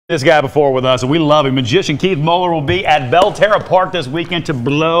This guy before with us, and we love him. Magician Keith Moeller will be at Belterra Park this weekend to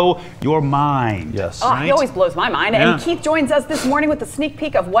blow your mind. Yes. Oh, right? He always blows my mind. Yeah. And Keith joins us this morning with a sneak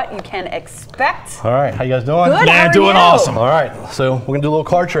peek of what you can expect. All right, how you guys doing? Good, Yeah, how are doing you? awesome. All right, so we're gonna do a little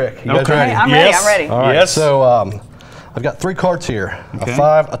card trick. You guys Okay. ready? I'm ready, Yes. I'm ready. All right, Yes. so I've got 3 cards here. Okay. A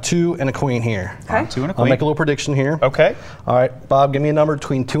 5, a 2, and a queen here. Okay. 2 and a I'll queen. make a little prediction here. Okay. All right, Bob, give me a number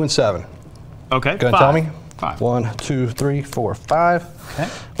between 2 and 7. Okay. Go ahead and tell me. 5. 1, 2, 3, 4, 5. Okay.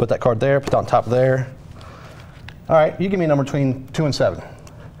 Put that card there, put that on top of there. All right, you give me a number between 2 and 7.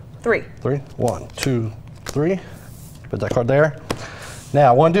 3. 3. 1, 2, 3. Put that card there.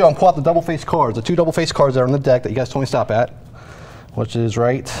 Now, what I'm gonna do, I'm gonna pull out the double-faced cards, the 2 double-faced cards that are on the deck that you guys told me to stop at, which is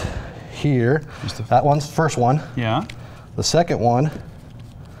right here. That one's the first one. Yeah. The second one,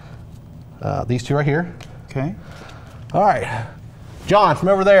 these 2 right here. Okay. All right, John, from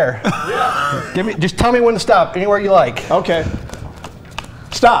over there. Yeah. Just tell me when to stop, anywhere you like. Okay.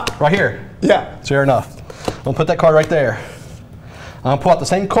 Stop. Right here. Yeah. Fair enough. I'm gonna put that card right there. I'm gonna pull out the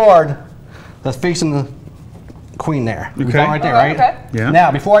same card that's facing the queen there. Okay. Right there, right? Okay. Yeah.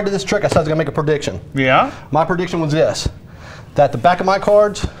 Now, before I did this trick, I said I was gonna make a prediction. Yeah. My prediction was this: that the back of my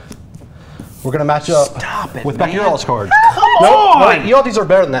cards, we're gonna match up with back of your all's cards. Come on! Wait, you all deserve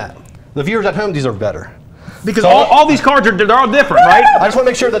better than that. The viewers at home deserve better. Because So- all these cards they're all different, right? I just want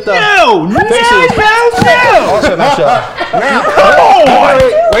to make sure that the No! faces No! also match up. Now, Come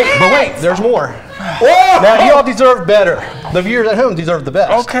on! wait, there's more. Now, you all deserve better. The viewers at home deserve the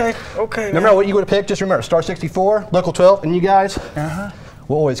best. Okay. Okay. No matter what you would have picked, just remember, star 64, local 12, and you guys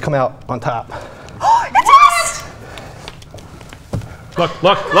will always come out on top. It's us! Look!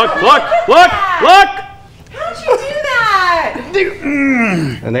 Look! Look! How'd you do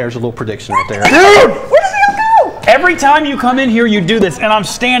that? And there's a little prediction right there. Dude! Where does it go? Every time you come in here, you do this, and I'm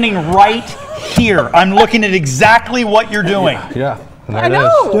standing right here. I'm looking at exactly what you're doing. Yeah. And there I it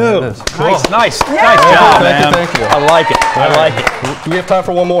know. is. There it is. Nice job, Thank you, man. thank you. I like it. I like it. Do we have time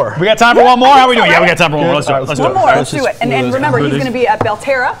for one more? We got time for one more? How are we doing? Yeah, we got time for one more. Let's do it. All right, Let's do One it. more, Let's let's do just it. And move remember, this. he's going to be at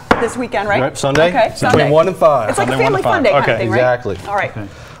Belterra this weekend, right? Right, Sunday? Okay, Sunday. Between 1 and 5. It's like a Sunday, 1 family to 5. fun day kind Okay. of thing, right? Exactly. All right.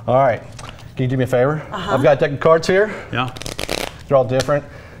 All right. Can you do me a favor? I've got a deck of cards here. Yeah. They're all different.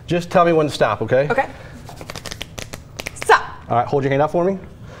 Just tell me when to stop, okay? Okay. Stop. All right, hold your hand out for me.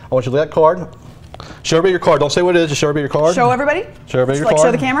 I want you to look at that card. Show everybody your card. Don't say what it is, just show everybody your card. Show everybody. Show everybody your Like card.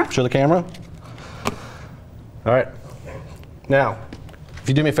 show the camera. Show the camera. All right. Now, if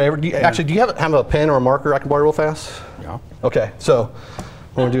you do me a favor, do you have a pen or a marker I can borrow real fast? Yeah. Okay, so what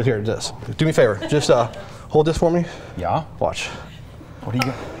we're going to do here is this. Do me a favor. Just hold this for me. Yeah. Watch. What do you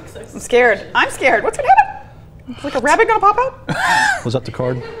got? I'm scared. I'm scared. What's going to happen? Is like a rabbit going to pop out? Was that the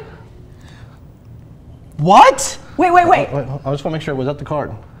card? What? Wait. Wait, I just want to make sure. Was that the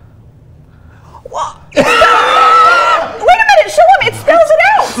card? What? Wait a minute. Show him. It spells it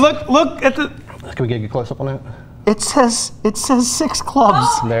out. Look at the. Can we get a close up on that? It says 6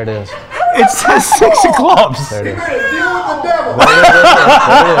 clubs. There it is. It says 6 of clubs. There it is. Deal with the devil.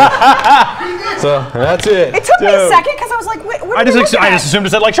 So that's it. It took me a second because I was like, what I just assumed it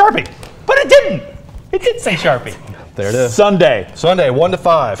said like Sharpie, but it didn't. It did say Sharpie. There it is. Sunday. Sunday, 1 to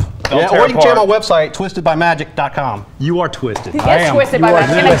 5. Yeah, or you can check out my website, twistedbymagic.com. You are twisted. He gets twisted by that.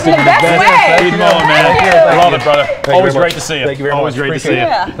 And it's the Thank best way. Keith Moeller, man. Thank you. I love it, brother. you Always very great much. to see you. Thank you very Always much. great to see Appreciate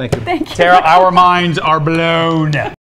you. it. Yeah. Thank you. Thank you. Tara, our minds are blown.